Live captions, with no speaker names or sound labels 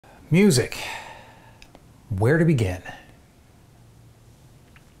Music. Where to begin?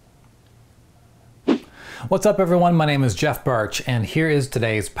 What's up everyone, my name is Jeff Barch and here is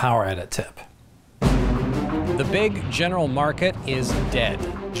today's Power Edit tip. The big general market is dead.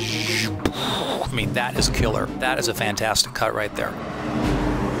 I mean, that is killer. That is a fantastic cut right there.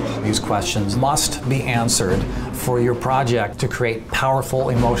 These questions must be answered for your project to create powerful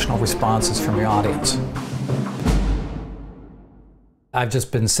emotional responses from your audience. I've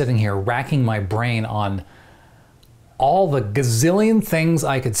just been sitting here racking my brain on all the gazillion things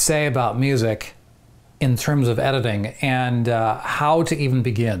I could say about music in terms of editing and how to even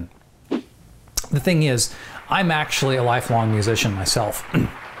begin. The thing is, I'm actually a lifelong musician myself.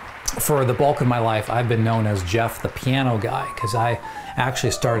 For the bulk of my life, I've been known as Jeff the Piano Guy because I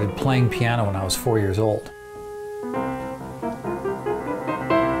actually started playing piano when I was 4 years old.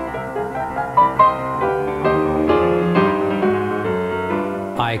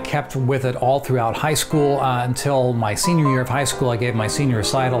 I kept with it all throughout high school until my senior year of high school. I gave my senior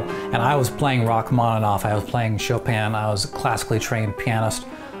recital and I was playing Rachmaninoff, I was playing Chopin, I was a classically trained pianist.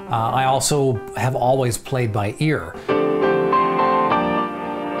 I also have always played by ear,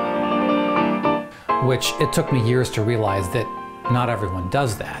 which it took me years to realize that not everyone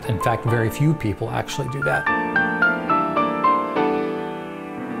does that. In fact, very few people actually do that.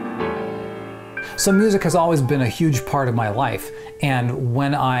 So music has always been a huge part of my life, and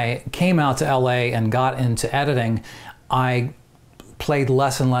when I came out to LA and got into editing, I played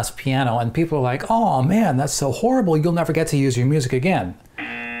less and less piano, and people were like, "Oh man, that's so horrible, you'll never get to use your music again."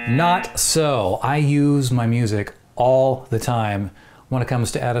 Not so. I use my music all the time when it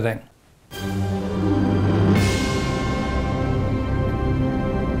comes to editing.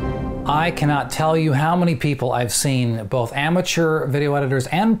 I cannot tell you how many people I've seen, both amateur video editors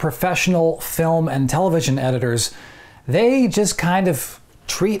and professional film and television editors, they just kind of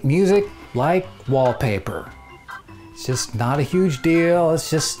treat music like wallpaper. It's just not a huge deal, it's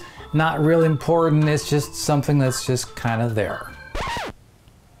just not really important, it's just something that's just kind of there.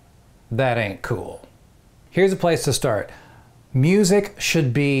 That ain't cool. Here's a place to start. Music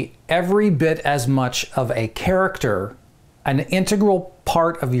should be every bit as much of a character, an integral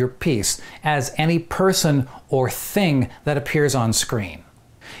part of your piece, as any person or thing that appears on screen.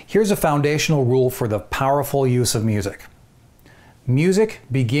 Here's a foundational rule for the powerful use of music. Music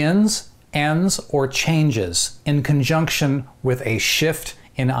begins, ends, or changes in conjunction with a shift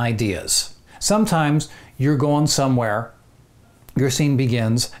in ideas. Sometimes you're going somewhere, your scene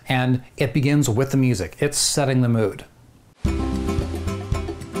begins, and it begins with the music. It's setting the mood.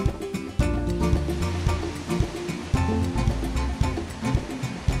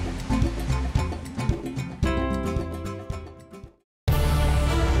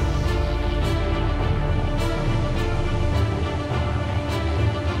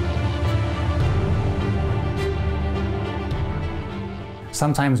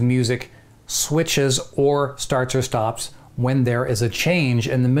 Sometimes music switches or starts or stops when there is a change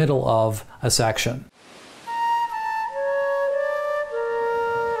in the middle of a section.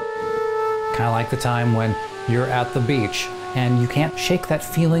 Kind of like the time when you're at the beach and you can't shake that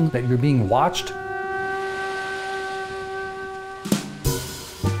feeling that you're being watched.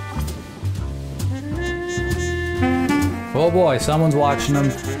 Oh boy, someone's watching them,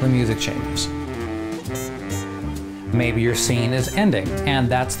 the music changes. Maybe your scene is ending, and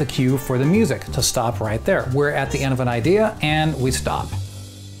that's the cue for the music to stop right there. We're at the end of an idea, and we stop.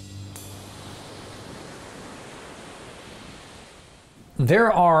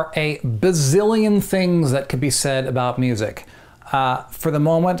 There are a bazillion things that could be said about music. For the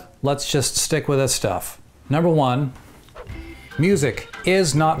moment, let's just stick with this stuff. Number one, music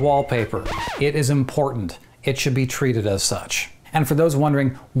is not wallpaper. It is important. It should be treated as such. And for those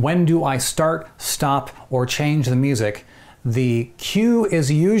wondering, when do I start, stop, or change the music? The cue is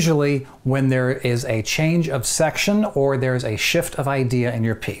usually when there is a change of section or there's a shift of idea in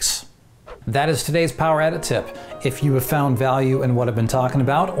your piece. That is today's Power Edit tip. If you have found value in what I've been talking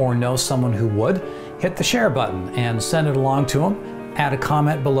about or know someone who would, hit the share button and send it along to them. Add a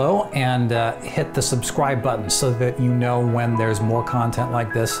comment below and hit the subscribe button so that you know when there's more content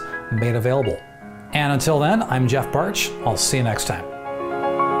like this made available. And until then, I'm Jeff Barch. I'll see you next time.